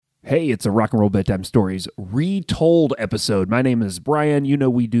Hey, it's a Rock and Roll Bedtime Stories Retold episode. My name is Brian. You know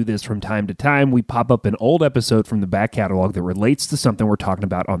we do this from time to time. We pop up an old episode from the back catalog that relates to something we're talking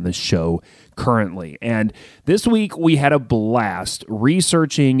about on the show currently. And this week we had a blast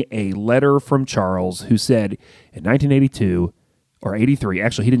researching a letter from Charles who said in 1982 or 83,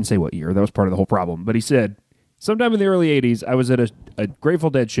 actually he didn't say what year, that was part of the whole problem, but he said, sometime in the early 80s, I was at a Grateful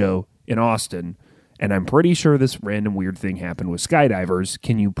Dead show in Austin, and I'm pretty sure this random weird thing happened with skydivers.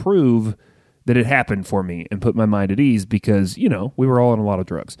 Can you prove that it happened for me and put my mind at ease? Because, you know, we were all on a lot of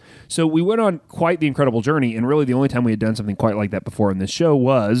drugs. So we went on quite the incredible journey, and really the only time we had done something quite like that before in this show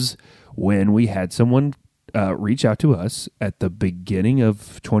was when we had someone reach out to us at the beginning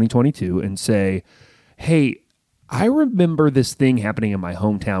of 2022 and say, hey, I remember this thing happening in my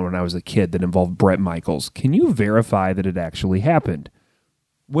hometown when I was a kid that involved Bret Michaels. Can you verify that it actually happened?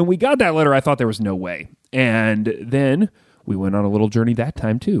 When we got that letter, I thought there was no way. And then we went on a little journey that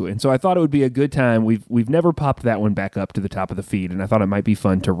time too. And so I thought it would be a good time. We've never popped that one back up to the top of the feed, and I thought it might be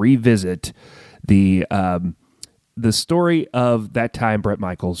fun to revisit the story of that time Bret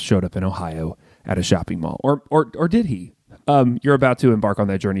Michaels showed up in Ohio at a shopping mall. Or did he? You're about to embark on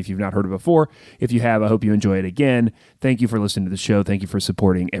that journey if you've not heard it before. If you have, I hope you enjoy it again. Thank you for listening to the show. Thank you for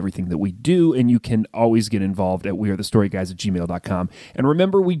supporting everything that we do. And you can always get involved at wearethestoryguys@gmail.com. And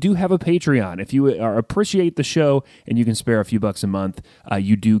remember, we do have a Patreon. If you appreciate the show and you can spare a few bucks a month,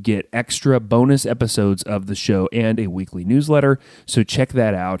 you do get extra bonus episodes of the show and a weekly newsletter. So check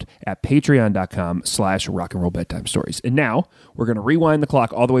that out at patreon.com/rockandrollbedtimestories. And now we're going to rewind the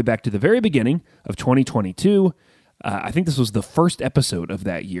clock all the way back to the very beginning of 2022. I think this was the first episode of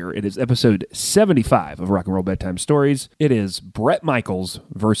that year. It is episode 75 of Rock and Roll Bedtime Stories. It is Bret Michaels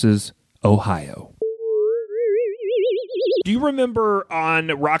versus Ohio. Do you remember on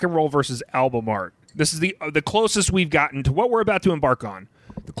Rock and Roll versus Album Art? This is the closest we've gotten to what we're about to embark on.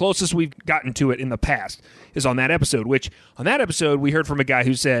 The closest we've gotten to it in the past is on that episode, which on that episode we heard from a guy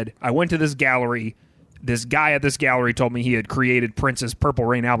who said, I went to this gallery. This guy at this gallery told me he had created Prince's Purple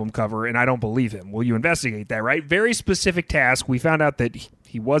Rain album cover, and I don't believe him. Will you investigate that, right? Very specific task. We found out that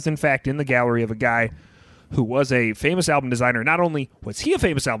he was, in fact, in the gallery of a guy who was a famous album designer. Not only was he a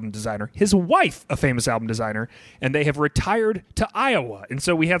famous album designer, his wife a famous album designer, and they have retired to Iowa. And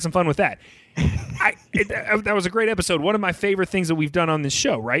so we had some fun with that. That was a great episode. One of my favorite things that we've done on this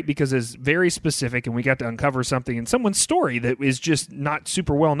show, right? Because it's very specific, and we got to uncover something in someone's story that is just not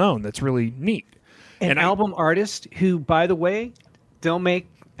super well known. That's really neat. An album artist who, by the way, don't make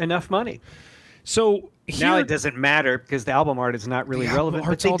enough money. So now it doesn't matter because the album art is not really relevant.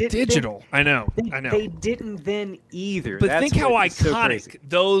 Art's all digital. I know. They didn't then either. But think how iconic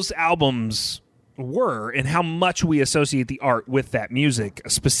those albums were and how much we associate the art with that music.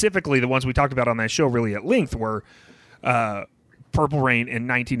 Specifically, the ones we talked about on that show really at length were Purple Rain in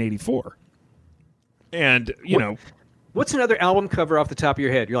 1984. And, you know... What's another album cover off the top of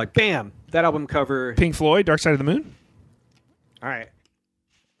your head? You're like, bam, that album cover. Pink Floyd, Dark Side of the Moon. All right.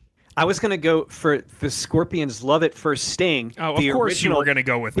 I was going to go for the Scorpions' Love at First Sting. Oh, of course you were going to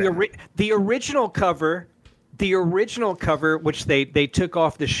go with that. The original cover, which they took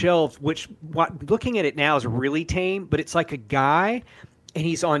off the shelf, which looking at it now is really tame, but it's like a guy, and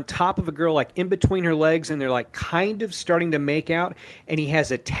he's on top of a girl, like in between her legs, and they're like kind of starting to make out, and he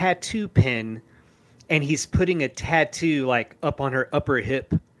has a tattoo pen. And he's putting a tattoo like up on her upper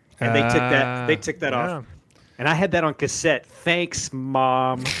hip, and they took that off. And I had that on cassette. Thanks,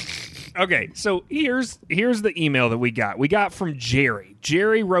 Mom. Okay, so here's the email that we got. We got from Jerry.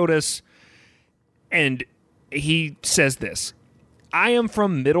 Jerry wrote us, and he says this: I am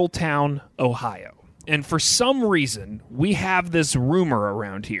from Middletown, Ohio, and for some reason we have this rumor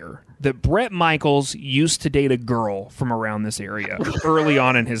around here that Bret Michaels used to date a girl from around this area early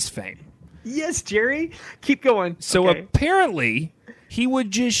on in his fame. Yes, Jerry. Keep going. So apparently, he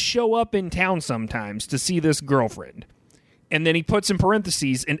would just show up in town sometimes to see this girlfriend. And then he puts in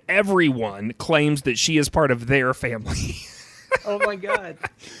parentheses, and everyone claims that she is part of their family. Oh, my God.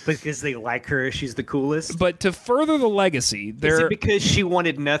 Because they like her. She's the coolest. But to further the legacy... Is it because she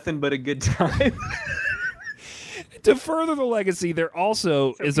wanted nothing but a good time? To further the legacy, there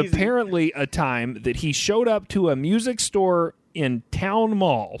also is apparently a time that he showed up to a music store in Town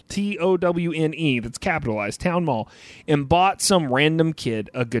Mall, Towne, that's capitalized, Town Mall, and bought some random kid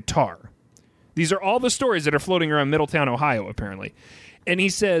a guitar. These are all the stories that are floating around Middletown, Ohio, apparently. And he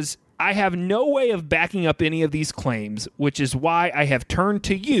says, I have no way of backing up any of these claims, which is why I have turned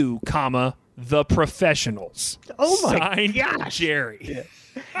to you, the professionals. Oh, my Signed, gosh. Jerry. Yeah.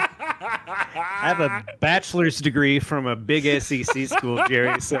 I have a bachelor's degree from a big SEC school,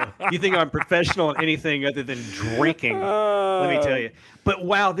 Jerry. So you think I'm professional in anything other than drinking? Let me tell you. But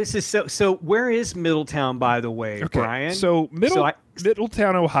wow, this is so. So where is Middletown, by the way, Brian? So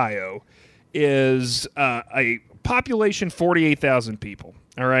Middletown, Ohio, is a population 48,000 people.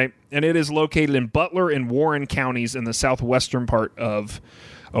 All right, and it is located in Butler and Warren counties in the southwestern part of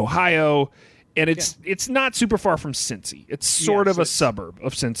Ohio. And it's not super far from Cincy. It's sort of a suburb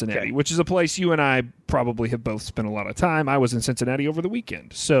of Cincinnati, which is a place you and I probably have both spent a lot of time. I was in Cincinnati over the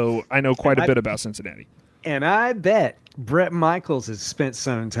weekend, so I know quite a bit about Cincinnati. And I bet Bret Michaels has spent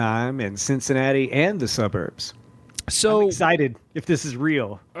some time in Cincinnati and the suburbs. So I'm excited if this is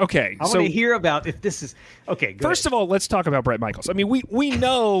real. Okay. I want to hear about if this is... Okay, go First ahead. of all, let's talk about Bret Michaels. I mean, we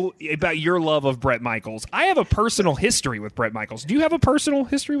know about your love of Bret Michaels. I have a personal history with Bret Michaels. Do you have a personal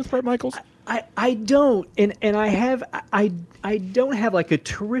history with Bret Michaels? I don't. And I don't have like a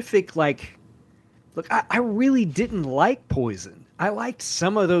terrific like... Look, I really didn't like Poison. I liked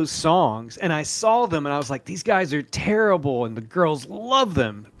some of those songs, and I saw them, and I was like, these guys are terrible, and the girls love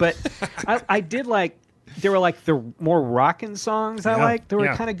them. But I did like... They were like the more rockin' songs I liked. They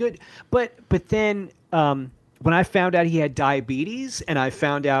were kind of good. But then when I found out he had diabetes and I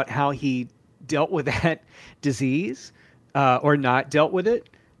found out how he dealt with that disease or not dealt with it,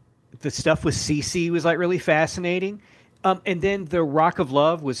 the stuff with CeCe was like really fascinating. And then the Rock of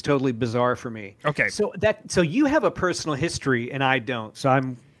Love was totally bizarre for me. Okay. So you have a personal history and I don't.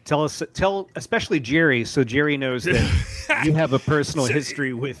 So tell especially Jerry, so Jerry knows that you have a personal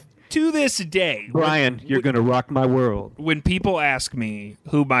history with. To this day, Brian, you're going to rock my world. When people ask me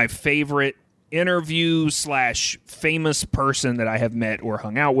who my favorite interview / famous person that I have met or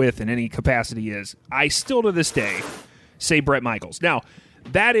hung out with in any capacity is, I still to this day say Bret Michaels. Now,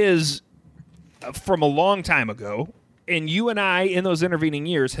 that is from a long time ago, and you and I, in those intervening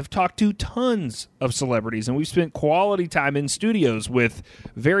years, have talked to tons of celebrities, and we've spent quality time in studios with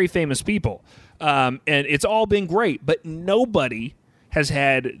very famous people. And it's all been great, but nobody has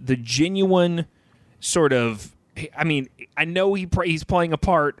had the genuine sort of, I mean, I know he's playing a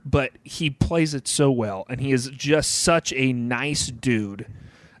part, but he plays it so well, and he is just such a nice dude.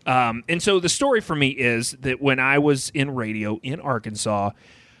 And so the story for me is that when I was in radio in Arkansas,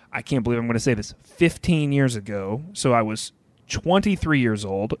 I can't believe I'm going to say this, 15 years ago, so I was 23 years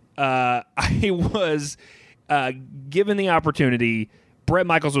old, I was given the opportunity. Bret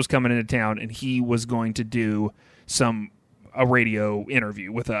Michaels was coming into town, and he was going to do a radio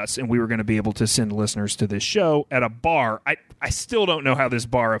interview with us, and we were going to be able to send listeners to this show at a bar. I still don't know how this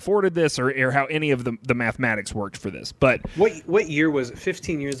bar afforded this or how any of the mathematics worked for this. But what year was it?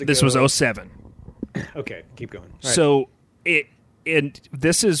 15 years ago? This was 07. Okay, keep going. Right. So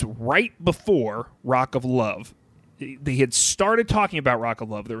this is right before Rock of Love. They had started talking about Rock of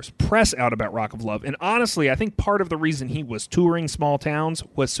Love. There was press out about Rock of Love. And honestly, I think part of the reason he was touring small towns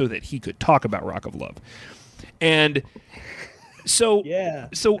was so that he could talk about Rock of Love. And so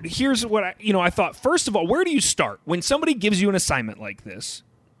here's what I thought. First of all, where do you start? When somebody gives you an assignment like this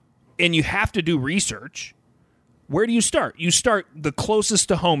and you have to do research, where do you start? You start the closest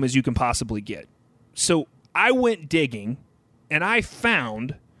to home as you can possibly get. So I went digging, and I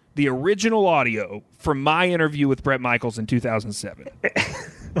found the original audio from my interview with Bret Michaels in 2007.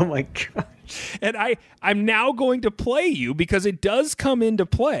 Oh, my gosh. And I'm now going to play you, because it does come into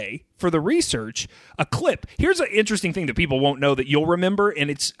play for the research, a clip. Here's an interesting thing that people won't know that you'll remember,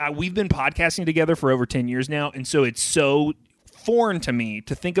 and it's we've been podcasting together for over 10 years now, and so it's so foreign to me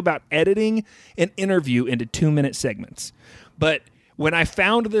to think about editing an interview into 2-minute segments. But when I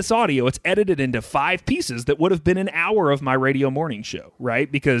found this audio, it's edited into 5 pieces that would have been an hour of my radio morning show,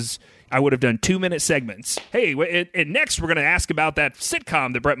 right? Because I would have done 2-minute segments. Hey, and next we're going to ask about that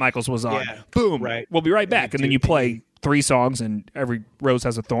sitcom that Bret Michaels was on. Yeah, boom. Right. We'll be right back. And then you play 3 songs, and every rose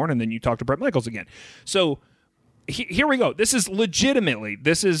has a thorn, and then you talk to Bret Michaels again. So here we go. This is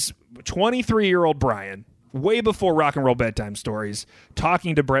 23-year-old Brian, way before Rock and Roll Bedtime Stories,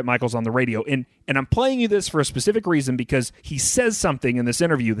 talking to Bret Michaels on the radio. And I'm playing you this for a specific reason, because he says something in this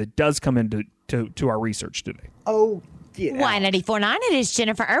interview that does come into our research today. Oh, yeah. Y94.9, it is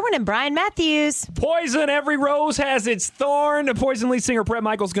Jennifer Irwin and Brian Matthews. Poison, every rose has its thorn. Poison lead singer Bret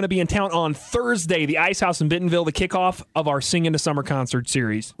Michaels is going to be in town on Thursday, the Ice House in Bentonville, the kickoff of our Sing into Summer concert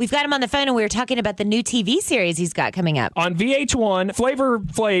series. We've got him on the phone, and we were talking about the new TV series he's got coming up. On VH1, Flavor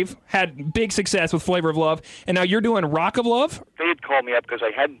Flav had big success with Flavor of Love, and now you're doing Rock of Love? They had called me up because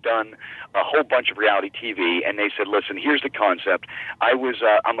I hadn't done a whole bunch of reality TV, and they said, listen, here's the concept.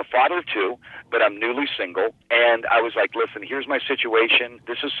 I'm a father of 2, but I'm newly single, and I was like, listen, here's my situation.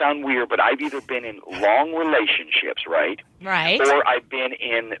 This will sound weird, but I've either been in long relationships, right? Right. Or I've been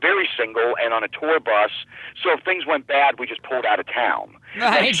in very single and on a tour bus. So if things went bad, we just pulled out of town.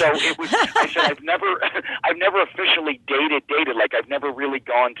 Right. And so it was. I said I've never officially dated. Like I've never really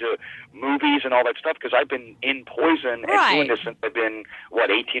gone to movies and all that stuff because I've been in Poison and doing this since I've been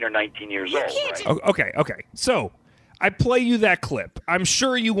 18 or 19 years old. Right? Okay. So I play you that clip. I'm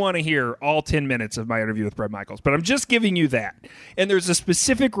sure you want to hear all 10 minutes of my interview with Bret Michaels, but I'm just giving you that. And there's a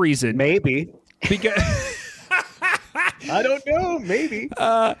specific reason. Maybe. Because I don't know. Maybe.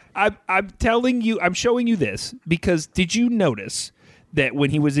 I'm telling you, I'm showing you this because did you notice that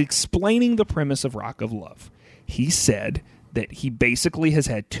when he was explaining the premise of Rock of Love, he said that he basically has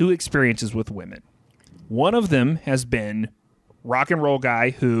had 2 experiences with women. One of them has been rock and roll guy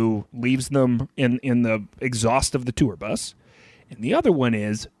who leaves them in the exhaust of the tour bus. And the other one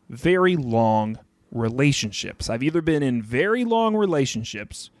is very long relationships. I've either been in very long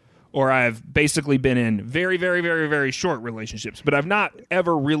relationships or I've basically been in very, very, very, very short relationships. But I've not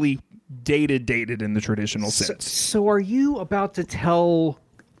ever really dated in the traditional sense. So are you about to tell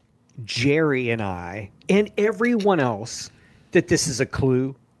Jerry and I and everyone else that this is a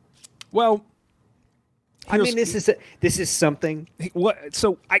clue? Well, I mean, this is something. What?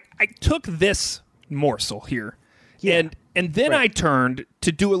 So I took this morsel here, Yeah. and then I turned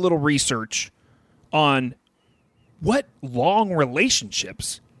to do a little research on what long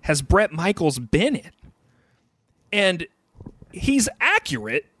relationships has Bret Michaels been in, and he's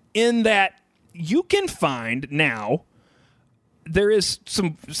accurate in that you can find now. There is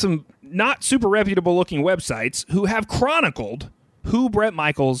some not super reputable looking websites who have chronicled who Bret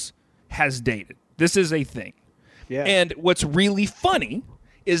Michaels has dated. This is a thing. Yeah. And what's really funny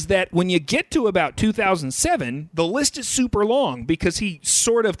is that when you get to about 2007, the list is super long because he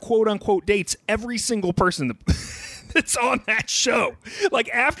sort of quote unquote dates every single person that's on that show. Like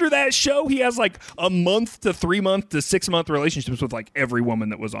after that show, he has like a month to 3 month to 6 month relationships with like every woman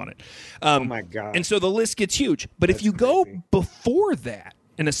that was on it. Oh my God. And so the list gets huge. But if you go before that,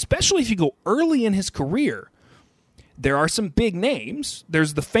 and especially if you go early in his career, there are some big names.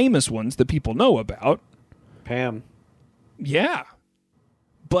 There's the famous ones that people know about. Pam. Yeah.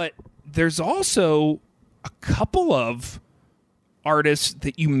 But there's also a couple of artists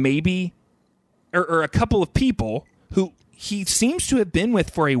that you maybe, or a couple of people who he seems to have been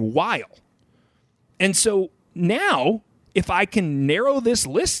with for a while. And so now, if I can narrow this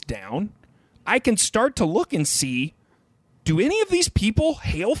list down, I can start to look and see, do any of these people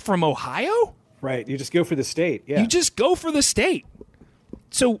hail from Ohio? Right. You just go for the state. Yeah. You just go for the state.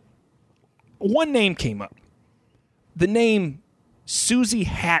 So one name came up. The name Susie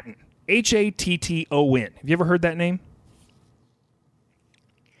Hatton. Hatton. Have you ever heard that name?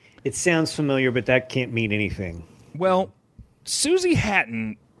 It sounds familiar, but that can't mean anything. Well, Susie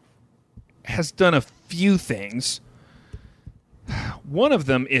Hatton has done a few things. One of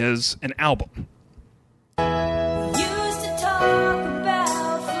them is an album. Used to talk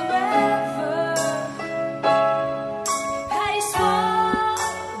about forever. I swore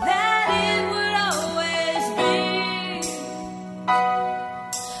that it would always be.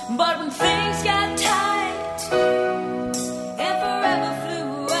 But when things got tight and forever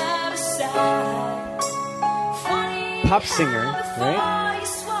flew out of sight. Funny Pop singer, right?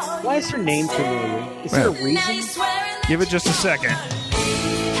 Why is her name familiar? Is there a reason? Give it just a second.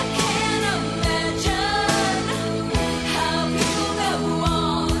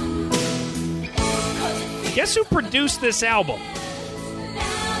 Guess who produced this album?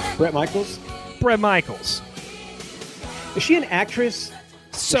 Bret Michaels? Bret Michaels. Is she an actress?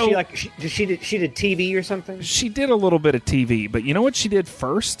 So She did TV or something? she did a little bit of TV, but you know what she did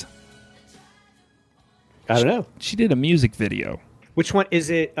first? I don't know. She did a music video. Which one is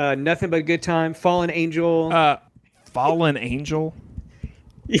it? Nothing But a Good Time, Fallen Angel. Fallen Angel.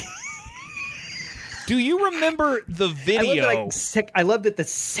 Do you remember the video? I love that the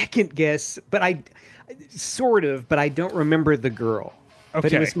second guess, but I don't remember the girl. But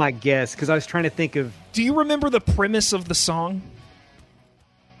Okay. it was my guess because I was trying to think of. Do you remember the premise of the song?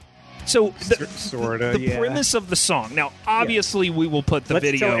 So Sorta, the yeah. premise of the song. Now, obviously, we will put the Let's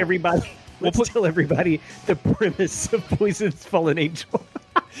video. tell everybody. Tell everybody the premise of Poison's Fallen Angel.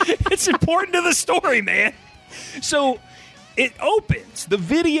 It's important to the story, man. So it opens. The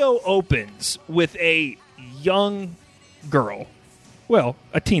video opens with a young girl, well,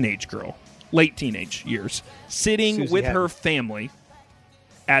 a teenage girl, late teenage years, sitting Susie with Hatton. her family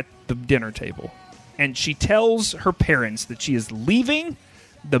at the dinner table. And she tells her parents that she is leaving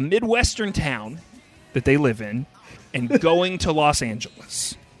the Midwestern town that they live in and going to Los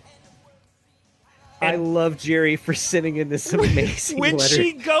Angeles. I love Jerry for sending in this amazing when letter.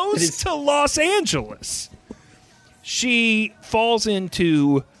 she goes to Los Angeles, she falls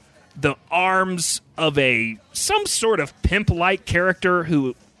into the arms of some sort of pimp-like character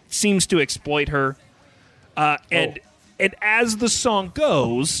who seems to exploit her. And as the song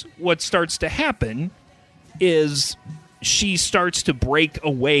goes, what starts to happen is she starts to break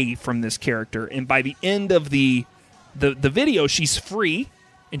away from this character. And by the end of the video, she's free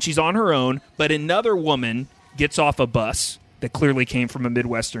and she's on her own, but another woman gets off a bus that clearly came from a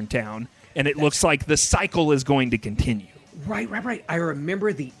Midwestern town, and it looks like the cycle is going to continue. Right. I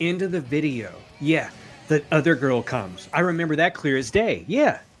remember the end of the video. Yeah, the other girl comes. I remember that clear as day.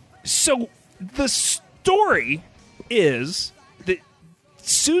 Yeah. So the story is that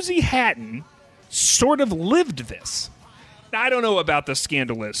Susie Hatton sort of lived this. Now, I don't know about the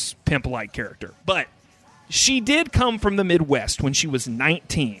scandalous pimp-like character, but she did come from the Midwest when she was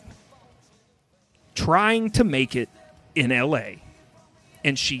 19, trying to make it in L.A.,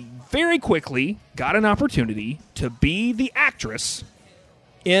 and she very quickly got an opportunity to be the actress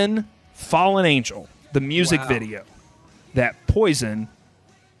in Fallen Angel, the music video that Poison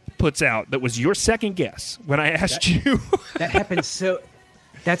puts out. That was your second guess when I asked you. That happened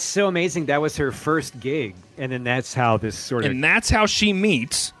that's so amazing. That was her first gig, and then that's how this sort of... And that's how she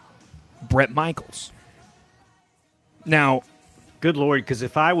meets Bret Michaels. Now... Good Lord, because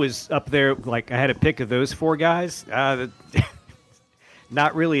if I was up there, like I had a pick of those four guys,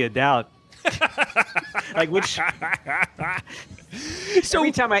 not really a doubt. Like which... So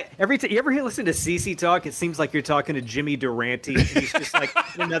every time you ever listen to CC talk, it seems like you're talking to Jimmy Durante, and he's just like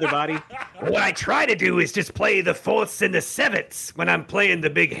another body. What I try to do is just play the fourths and the sevenths when I'm playing the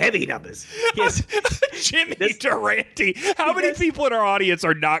big heavy numbers. Yes. Jimmy Durante. How many people in our audience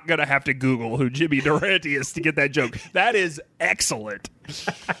are not going to have to Google who Jimmy Durante is to get that joke? That is excellent.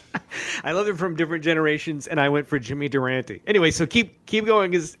 I love him from different generations, and I went for Jimmy Durante. Anyway, so keep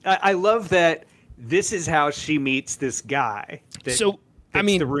going, because I love that this is how she meets this guy. That's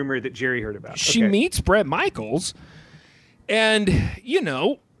the rumor that Jerry heard about. She meets Bret Michaels, and,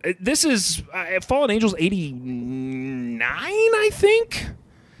 this is Fallen Angels 89, I think.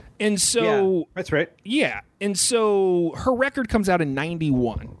 And so... Yeah, that's right. Yeah, and so her record comes out in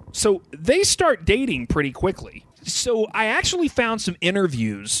 91. So they start dating pretty quickly. So I actually found some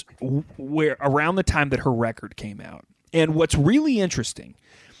interviews where around the time that her record came out. And what's really interesting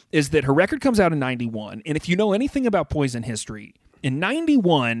is that her record comes out in 91, and if you know anything about Poison history, in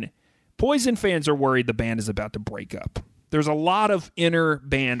 91, Poison fans are worried the band is about to break up. There's a lot of inner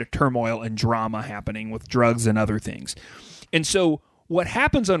band turmoil and drama happening with drugs and other things. And so what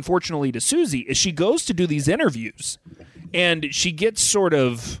happens, unfortunately, to Susie is she goes to do these interviews, and she gets sort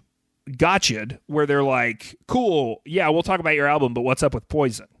of gotcha'd, where they're like, cool, yeah, we'll talk about your album, but what's up with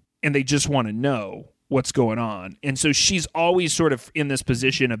Poison? And they just want to know what's going on. And so she's always sort of in this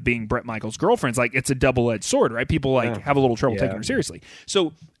position of being Bret Michaels' girlfriend. It's like, it's a double-edged sword, right? People have a little trouble taking her seriously.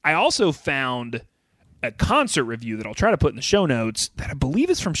 So I also found a concert review that I'll try to put in the show notes that I believe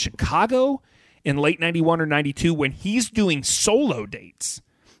is from Chicago in late 91 or 92 when he's doing solo dates.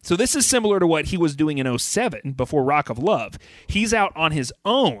 So this is similar to what he was doing in 07 before Rock of Love. He's out on his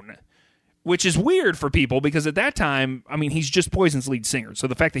own, which is weird for people because at that time, I mean, he's just Poison's lead singer. So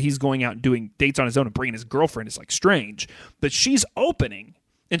the fact that he's going out and doing dates on his own and bringing his girlfriend is like strange. But she's opening.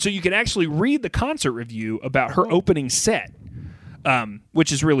 And so you can actually read the concert review about her opening set,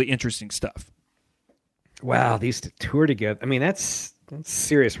 which is really interesting stuff. Wow, they used to tour together. I mean, that's a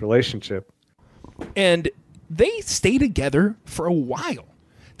serious relationship. And they stay together for a while.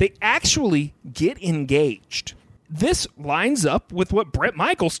 They actually get engaged. This lines up with what Bret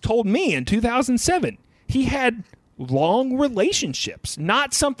Michaels told me in 2007. He had long relationships,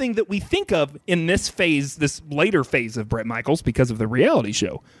 not something that we think of in this phase, this later phase of Bret Michaels because of the reality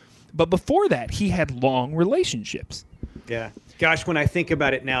show. But before that, he had long relationships. Yeah. Gosh, when I think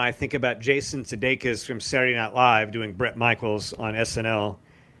about it now, I think about Jason Sudeikis from Saturday Night Live doing Bret Michaels on SNL.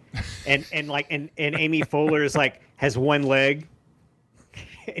 And Amy Poehler is like, has one leg.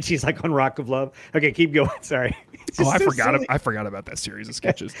 And she's like on Rock of Love. Okay, keep going. Sorry. I forgot about that series of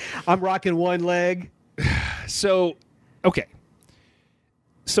sketches. I'm rocking one leg. So, okay.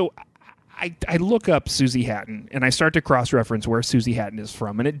 So I look up Susie Hatton and I start to cross-reference where Susie Hatton is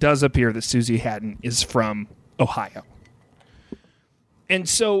from. And it does appear that Susie Hatton is from Ohio. And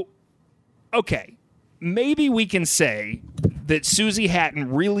so, okay, maybe we can say that Susie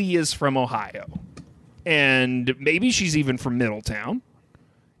Hatton really is from Ohio. And maybe she's even from Middletown.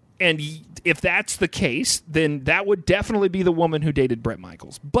 And if that's the case, then that would definitely be the woman who dated Bret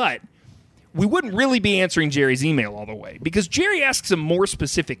Michaels. But we wouldn't really be answering Jerry's email all the way because Jerry asks a more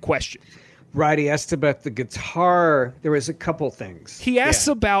specific question. Right, he asked about the guitar. There was a couple things. He asks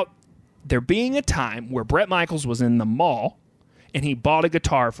about there being a time where Bret Michaels was in the mall and he bought a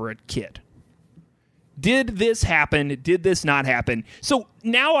guitar for a kid. Did this happen? Did this not happen? So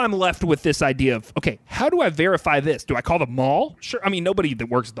now I'm left with this idea of, okay, how do I verify this? Do I call the mall? Sure. I mean, nobody that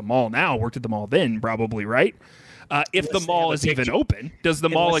works at the mall now worked at the mall then, probably, right? If the mall is even open, does the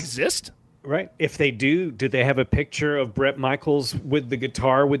mall exist? Right. If they do they have a picture of Bret Michaels with the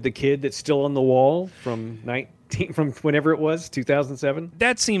guitar with the kid that's still on the wall from whenever it was, 2007?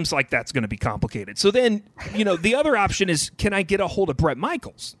 That seems like that's going to be complicated. So then, the other option is, can I get a hold of Bret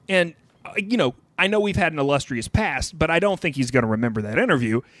Michaels? And, I know we've had an illustrious past, but I don't think he's going to remember that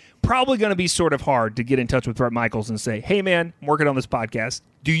interview. Probably going to be sort of hard to get in touch with Bret Michaels and say, hey, man, I'm working on this podcast.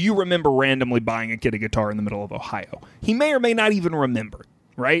 Do you remember randomly buying a kid a guitar in the middle of Ohio? He may or may not even remember,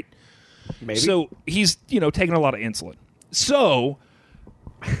 right? Maybe. So he's, taking a lot of insulin. So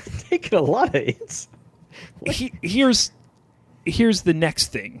taking a lot of insulin. Here's the next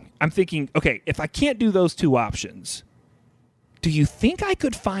thing. I'm thinking, okay, if I can't do those two options, do you think I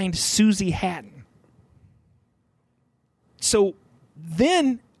could find Susie Hatton? So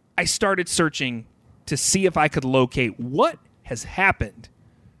then I started searching to see if I could locate what has happened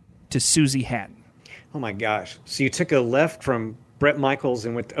to Susie Hatton. Oh my gosh. So you took a left from Bret Michaels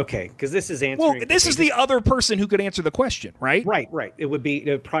and went, okay, because this is answering. Well, this is the other person who could answer the question, right? Right. It would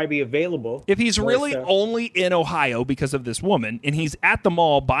probably be available. If he's really only in Ohio because of this woman, and he's at the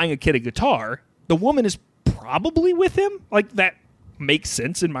mall buying a kid a guitar, the woman is probably with him. Like, that makes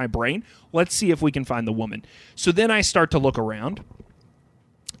sense in my brain. Let's see if we can find the woman. So then I start to look around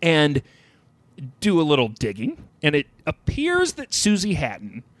and do a little digging, and it appears that Susie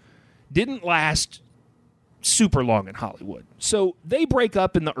Hatton didn't last super long in Hollywood. So they break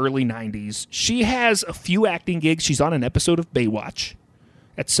up in the early 90s. She has a few acting gigs. She's on an episode of Baywatch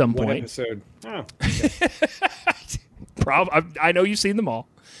at some point. What episode? Oh, okay. I know you've seen them all.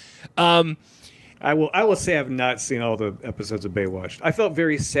 I will say I've not seen all the episodes of Baywatch. I felt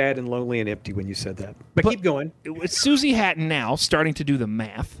very sad and lonely and empty when you said that. But keep going. With Susie Hatton now starting to do the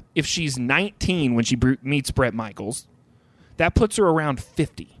math, if she's 19 when she meets Bret Michaels, that puts her around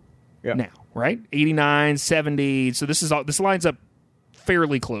 50 now, right? 89, 70. So this lines up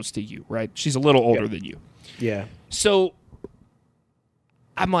fairly close to you, right? She's a little older than you. Yeah. So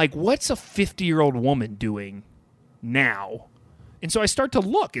I'm like, what's a 50-year-old woman doing now? And so I start to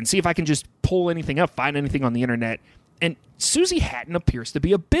look and see if I can just pull anything up, find anything on the internet. And Susie Hatton appears to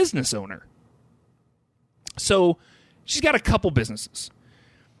be a business owner. So she's got a couple businesses.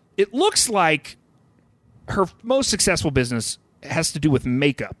 It looks like her most successful business has to do with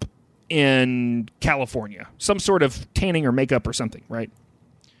makeup in California. Some sort of tanning or makeup or something, right?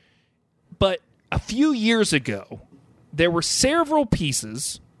 But a few years ago, there were several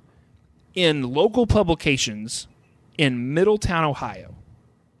pieces in local publications in Middletown, Ohio,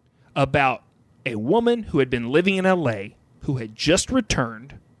 about a woman who had been living in L.A., who had just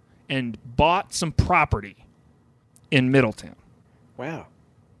returned and bought some property in Middletown. Wow.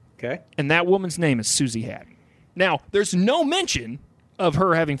 Okay. And that woman's name is Susie Hatton. Now, there's no mention of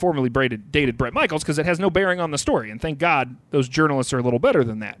her having formerly dated Bret Michaels because it has no bearing on the story, and thank God those journalists are a little better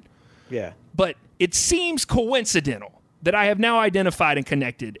than that. Yeah. But it seems coincidental that I have now identified and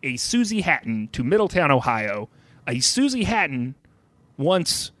connected a Susie Hatton to Middletown, Ohio. A Susie Hatton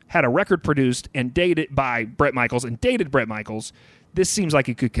once had a record produced and dated by Bret Michaels and dated Bret Michaels. This seems like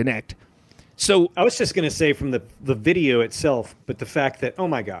it could connect. So I was just going to say from the video itself, but the fact that, oh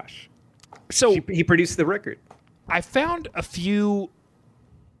my gosh. So he produced the record. I found a few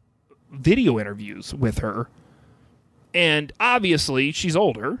video interviews with her, and obviously she's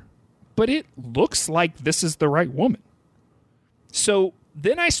older, but it looks like this is the right woman. So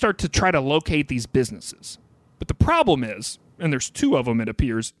then I start to try to locate these businesses. But the problem is, and there's two of them, it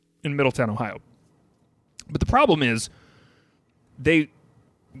appears, in Middletown, Ohio. But the problem is, they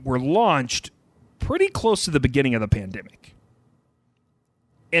were launched pretty close to the beginning of the pandemic.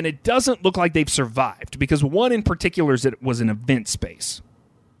 And it doesn't look like they've survived, because one in particular was an event space.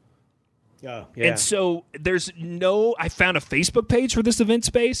 Yeah. And so I found a Facebook page for this event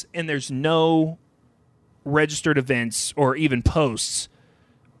space, and there's no registered events or even post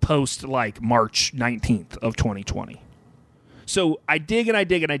like March 19th of 2020. So I dig and I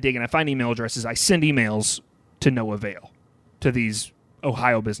dig and I dig and I find email addresses. I send emails to no avail to these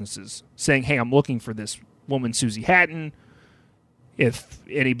Ohio businesses saying, hey, I'm looking for this woman, Susie Hatton. If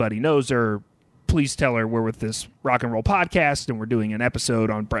anybody knows her, please tell her we're with this rock and roll podcast and we're doing an episode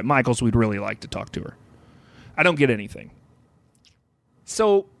on Bret Michaels. We'd really like to talk to her. I don't get anything.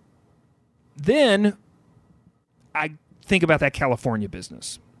 So then I think about that California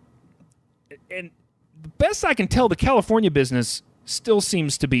business. And the best I can tell, the California business still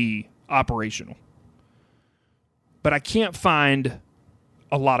seems to be operational. But I can't find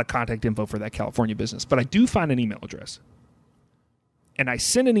a lot of contact info for that California business. But I do find an email address. And I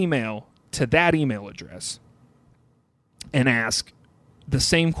send an email to that email address and ask the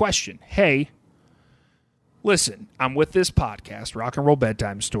same question. Hey, listen, I'm with this podcast, Rock and Roll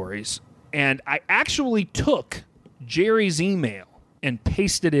Bedtime Stories, and I actually took Jerry's email and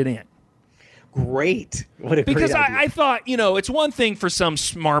pasted it in. Great. What a Because great idea. I thought, it's one thing for some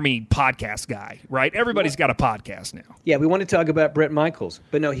smarmy podcast guy, right? Everybody's got a podcast now. Yeah, we want to talk about Bret Michaels.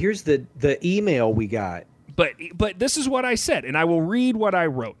 But no, here's the email we got. But this is what I said, and I will read what I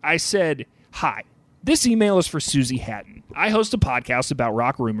wrote. I said, hi, this email is for Susie Hatton. I host a podcast about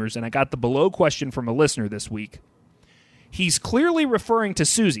rock rumors, and I got the below question from a listener this week. He's clearly referring to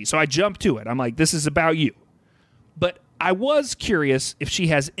Susie, so I jumped to it. I'm like, this is about you. But I was curious if she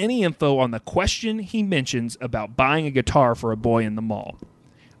has any info on the question he mentions about buying a guitar for a boy in the mall.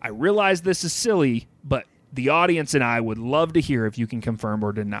 I realize this is silly, but the audience and I would love to hear if you can confirm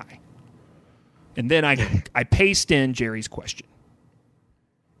or deny. And then I paste in Jerry's question.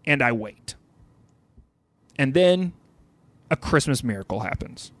 And I wait. And then a Christmas miracle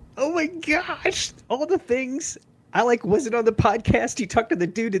happens. Oh my gosh. All the things. I wasn't on the podcast. You talked to the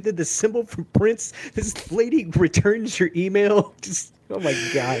dude that did the symbol from Prince. This lady returns your email. Just, oh my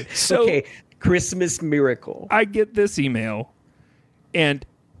God. So, okay. Christmas miracle. I get this email, and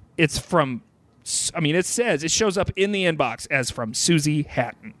it's from, it shows up in the inbox as from Susie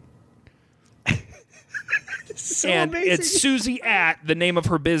Hatton. So and amazing. It's Susie at the name of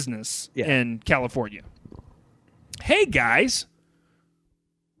her business in California. Hey, guys.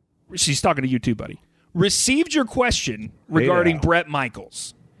 She's talking to you too, buddy. Received your question regarding Bret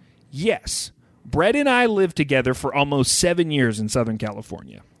Michaels. Yes, Bret and I lived together for almost 7 years in Southern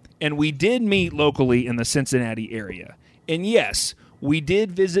California. And we did meet locally in the Cincinnati area. And yes, we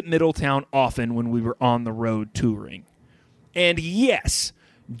did visit Middletown often when we were on the road touring. And yes,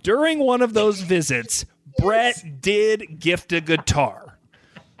 during one of those visits, Bret did gift a guitar.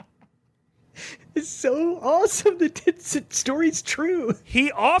 It's so awesome that the story's true. He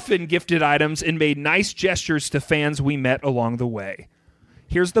often gifted items and made nice gestures to fans we met along the way.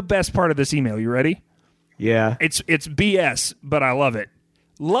 Here's the best part of this email. You ready? Yeah. It's BS, but I love it.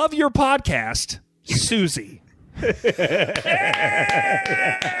 Love your podcast, Susie.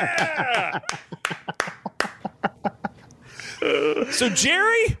 So,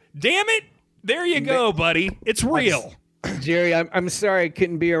 Jerry, damn it, there you go, buddy. It's real. Jerry, I'm sorry I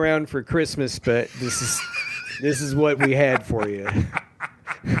couldn't be around for Christmas, but this is what we had for you.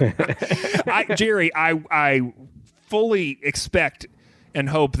 Jerry, I fully expect and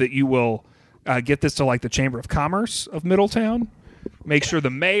hope that you will get this to the Chamber of Commerce of Middletown. Make sure the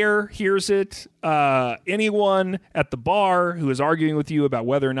mayor hears it. Anyone at the bar who is arguing with you about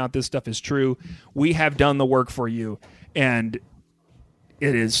whether or not this stuff is true, we have done the work for you, and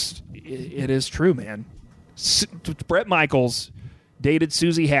it is true, man. Bret Michaels dated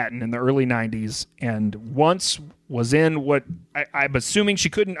Susie Hatton in the early 90s and once was in what I'm assuming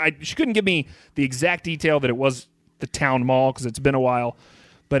she couldn't give me the exact detail that it was the town mall because it's been a while,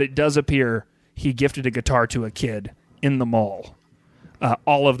 but it does appear he gifted a guitar to a kid in the mall.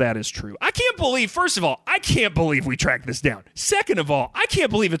 All of that is true. First of all, I can't believe we tracked this down. Second of all, I can't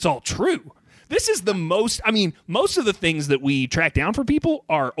believe it's all true. This is the most of the things that we track down for people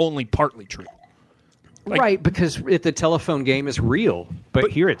are only partly true. Right, because the telephone game is real. But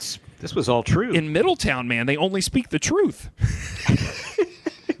here this was all true. In Middletown, man, they only speak the truth.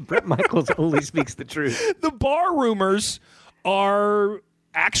 Bret Michaels only speaks the truth. The bar rumors are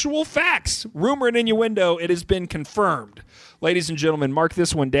actual facts. Rumor and innuendo, it has been confirmed. Ladies and gentlemen, mark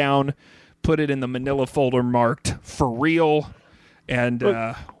this one down. Put it in the manila folder marked for real. And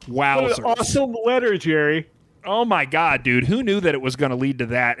wowzers. What an awesome letter, Jerry. Oh, my God, dude. Who knew that it was going to lead to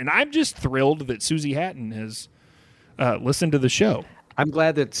that? And I'm just thrilled that Susie Hatton has listened to the show. I'm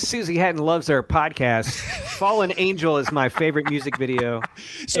glad that Susie Hatton loves our podcast. Fallen Angel is my favorite music video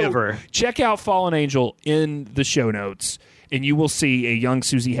ever. Check out Fallen Angel in the show notes, and you will see a young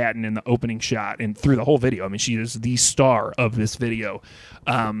Susie Hatton in the opening shot and through the whole video. I mean, she is the star of this video.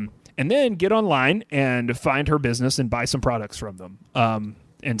 And then get online and find her business and buy some products from them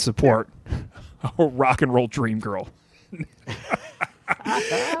and support a rock and roll dream girl.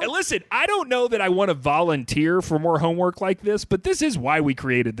 And listen, I don't know that I want to volunteer for more homework like this, but this is why we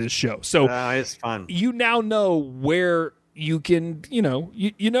created this show. So it's fun. You now know where you can, you know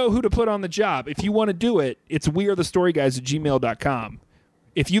who to put on the job. If you want to do it, it's wearethestoryguys@gmail.com.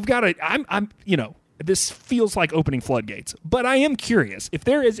 If you've got this feels like opening floodgates. But I am curious.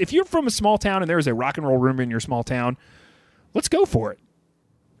 If you're from a small town and there is a rock and roll room in your small town, let's go for it.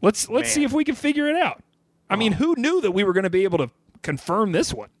 Let's see if we can figure it out. I mean, who knew that we were going to be able to confirm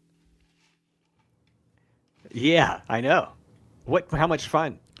this one? Yeah, I know. How much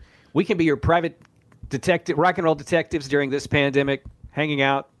fun. We can be your private detective, rock and roll detectives during this pandemic, hanging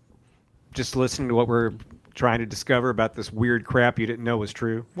out, just listening to what we're trying to discover about this weird crap you didn't know was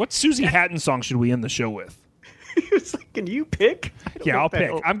true. What Susie Hatton song should we end the show with? It's like, can you pick? Yeah, I'll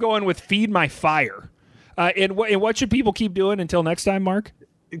pick. I'm going with Feed My Fire. And what should people keep doing until next time, Mark?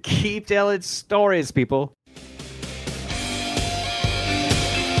 Keep telling stories, people.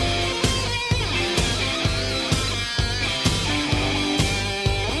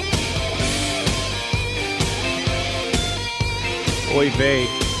 Oy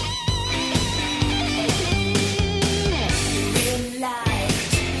vey.